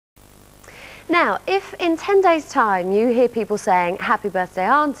Now, if in 10 days' time you hear people saying, "Happy birthday,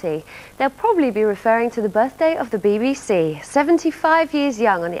 Auntie," they'll probably be referring to the birthday of the BBC, 75 years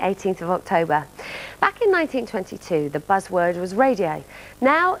young on the 18th of October. Back in 1922, the buzzword was radio.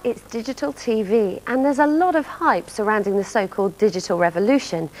 Now it's digital TV, and there's a lot of hype surrounding the so-called digital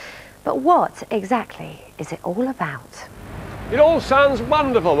revolution. But what exactly is it all about? It all sounds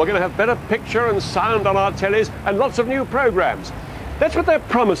wonderful. We're going to have better picture and sound on our tellies and lots of new programmes. That's what they're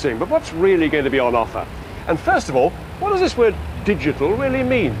promising, but what's really going to be on offer? And first of all, what does this word digital really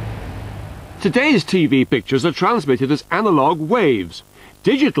mean? Today's TV pictures are transmitted as analogue waves.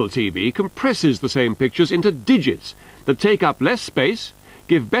 Digital TV compresses the same pictures into digits that take up less space,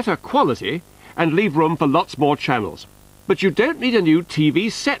 give better quality, and leave room for lots more channels. But you don't need a new TV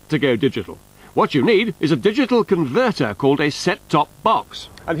set to go digital. What you need is a digital converter called a set-top box.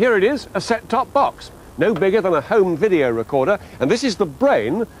 And here it is, a set-top box. No bigger than a home video recorder, and this is the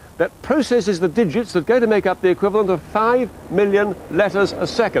brain that processes the digits that go to make up the equivalent of 5 million letters a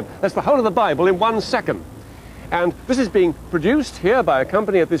second. That's the whole of the Bible in 1 second. And this is being produced here by a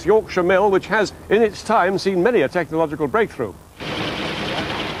company at this Yorkshire mill, which has, in its time, seen many a technological breakthrough.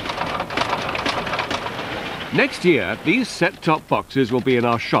 Next year, these set-top boxes will be in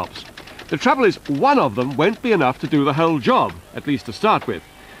our shops. The trouble is, one of them won't be enough to do the whole job, at least to start with.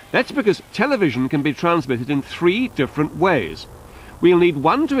 That's because television can be transmitted in 3 different ways. We'll need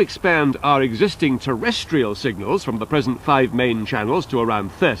one to expand our existing terrestrial signals from the present 5 main channels to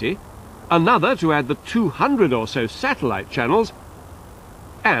around 30, another to add the 200 or so satellite channels,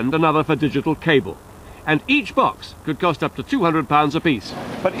 and another for digital cable. And each box could cost up to £200 apiece.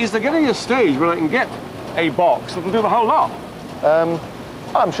 But is there going to be a stage when I can get a box that'll do the whole lot?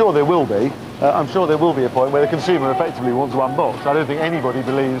 I'm sure there will be. I'm sure there will be a point where the consumer effectively wants one box. I don't think anybody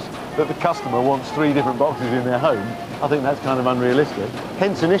believes that the customer wants 3 different boxes in their home. I think that's kind of unrealistic.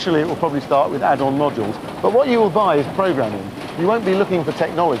 Hence, initially, it will probably start with add-on modules. But what you will buy is programming. You won't be looking for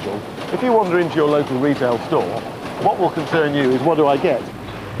technology. If you wander into your local retail store, what will concern you is, what do I get?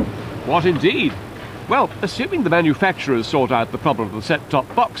 What indeed? Well, assuming the manufacturers sort out the problem of the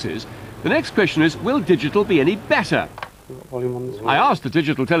set-top boxes, the next question is, will digital be any better? I asked the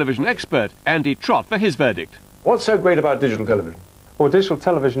digital television expert, Andy Trott, for his verdict. What's so great about digital television? Well, digital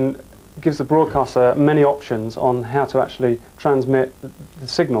television gives the broadcaster many options on how to actually transmit the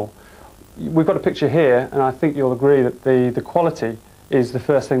signal. We've got a picture here, and I think you'll agree that the quality is the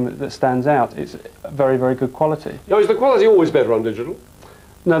first thing that stands out. It's very, very good quality. Now, is the quality always better on digital?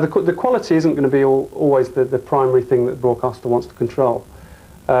 No, the quality isn't going to be always the primary thing that the broadcaster wants to control.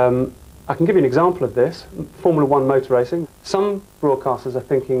 I can give you an example of this. Formula 1 motor racing. Some broadcasters are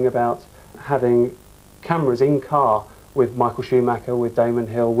thinking about having cameras in car with Michael Schumacher, with Damon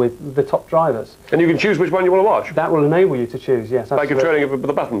Hill, with the top drivers. And you can choose which one you want to watch? That will enable you to choose, yes. By controlling it with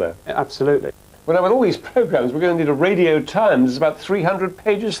the button there? Absolutely. Well, now, with all these programmes, we're going to need a Radio Times. It's about 300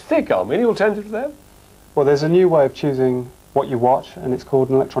 pages thick, aren't we? Any alternative to that? Well, there's a new way of choosing what you watch, and it's called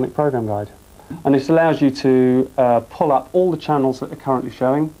an electronic programme guide. And it allows you to pull up all the channels that are currently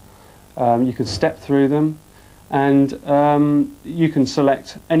showing. You can step through them, and you can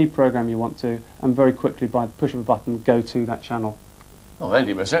select any programme you want to, and very quickly, by the push of a button, go to that channel. Well,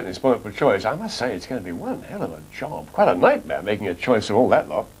 Andy, we're certainly spoilt for choice. I must say, it's going to be one hell of a job. Quite a nightmare making a choice of all that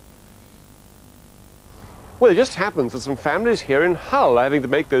lot. Well, it just happens that some families here in Hull are having to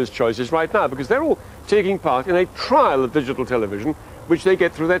make those choices right now, because they're all taking part in a trial of digital television, which they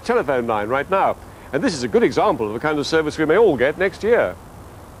get through their telephone line right now. And this is a good example of the kind of service we may all get next year.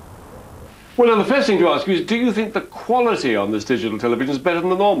 Well, now, the first thing to ask you is, do you think the quality on this digital television is better than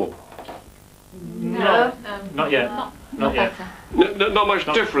the normal? No. Not yet. Not yet. Not much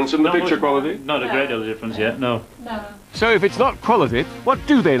difference in the picture quality? Not a great deal of difference yet, no. No. So if it's not quality, what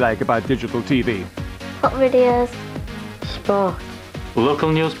do they like about digital TV? Hot videos. Sport.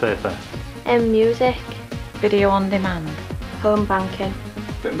 Local newspaper. Music. Video on demand. Home banking.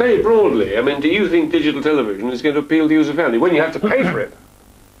 Very broadly, I mean, do you think digital television is going to appeal to you as a family when you have to pay for it?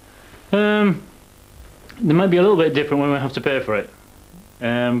 They might be a little bit different when we have to pay for it.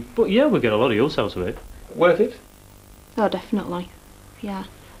 But yeah, we get a lot of use out of it. Worth it? Oh, definitely. Yeah.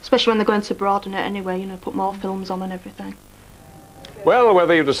 Especially when they're going to broaden it anyway, you know, put more films on and everything. Well,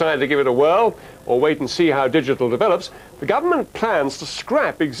 whether you decide to give it a whirl or wait and see how digital develops, the government plans to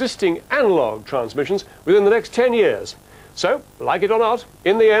scrap existing analogue transmissions within the next 10 years. So, like it or not,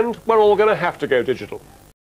 in the end, we're all going to have to go digital.